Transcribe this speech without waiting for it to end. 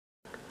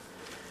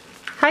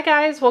Hi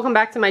guys, welcome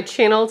back to my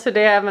channel.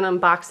 Today I have an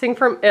unboxing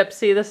from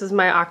Ipsy. This is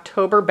my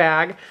October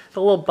bag.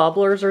 The little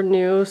bubblers are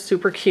new,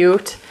 super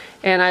cute.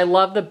 And I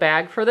love the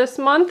bag for this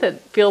month. It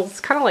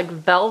feels kind of like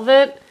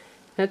velvet.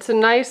 It's a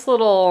nice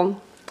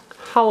little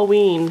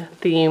Halloween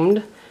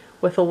themed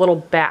with a little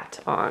bat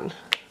on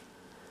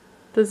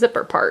the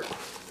zipper part.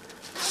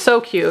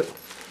 So cute.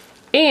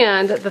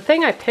 And the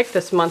thing I picked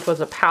this month was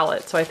a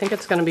palette, so I think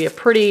it's gonna be a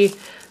pretty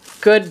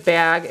good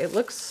bag. It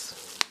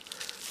looks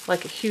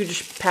like a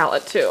huge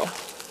palette too.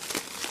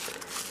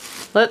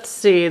 Let's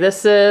see,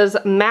 this is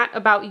Matte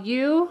About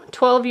You,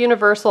 12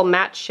 universal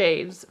matte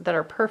shades that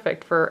are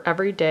perfect for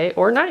every day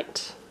or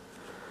night.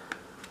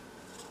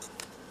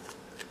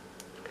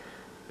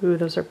 Ooh,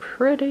 those are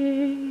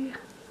pretty.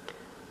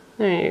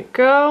 There you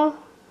go.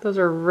 Those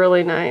are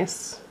really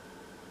nice.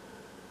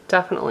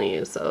 Definitely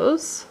use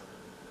those.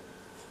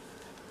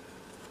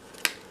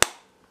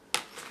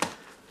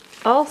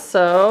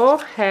 Also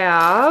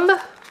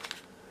have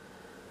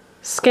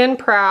Skin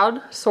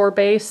Proud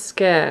Sorbet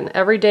Skin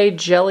Everyday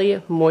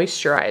Jelly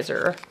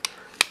Moisturizer.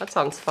 That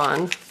sounds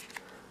fun.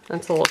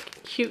 That's a little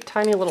cute,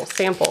 tiny little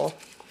sample.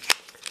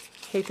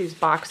 Hate these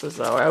boxes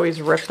though. I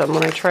always rip them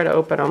when I try to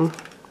open them.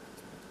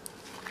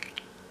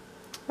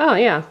 Oh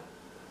yeah.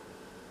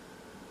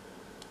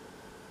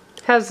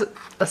 Has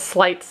a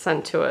slight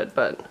scent to it,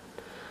 but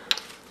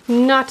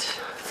not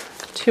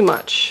too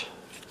much.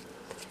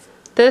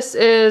 This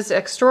is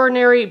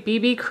Extraordinary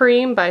BB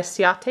Cream by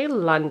Ciate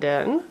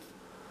London.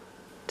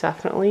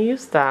 Definitely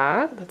use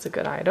that. That's a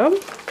good item.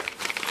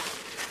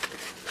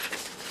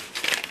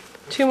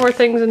 Two more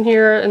things in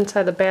here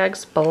inside the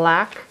bags.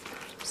 Black.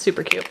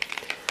 Super cute.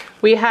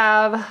 We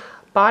have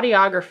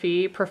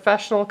Bodyography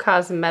Professional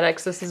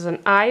Cosmetics. This is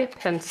an eye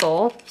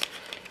pencil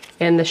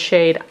in the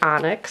shade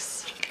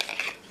Onyx.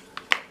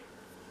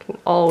 Can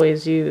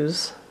always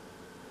use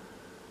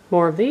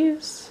more of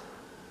these.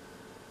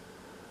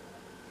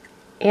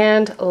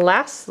 And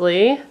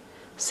lastly,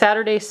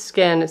 Saturday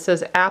Skin. It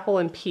says Apple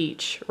and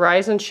Peach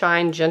Rise and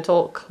Shine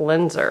Gentle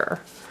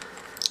Cleanser.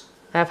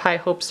 I have high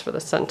hopes for the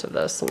scent of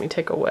this. Let me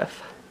take a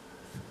whiff.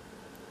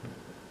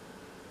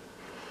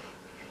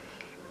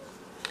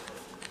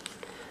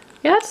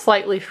 Yeah, it's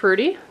slightly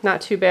fruity, not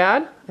too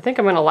bad. I think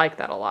I'm gonna like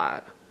that a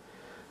lot.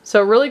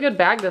 So really good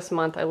bag this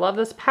month. I love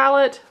this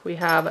palette. We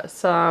have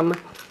some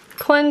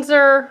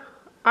cleanser,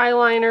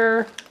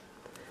 eyeliner,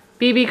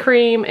 BB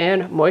cream,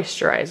 and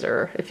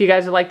moisturizer. If you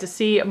guys would like to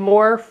see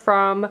more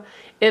from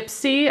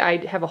Ipsy, I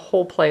have a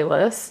whole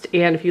playlist,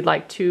 and if you'd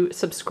like to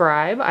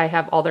subscribe, I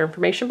have all their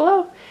information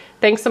below.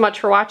 Thanks so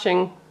much for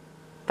watching.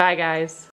 Bye guys.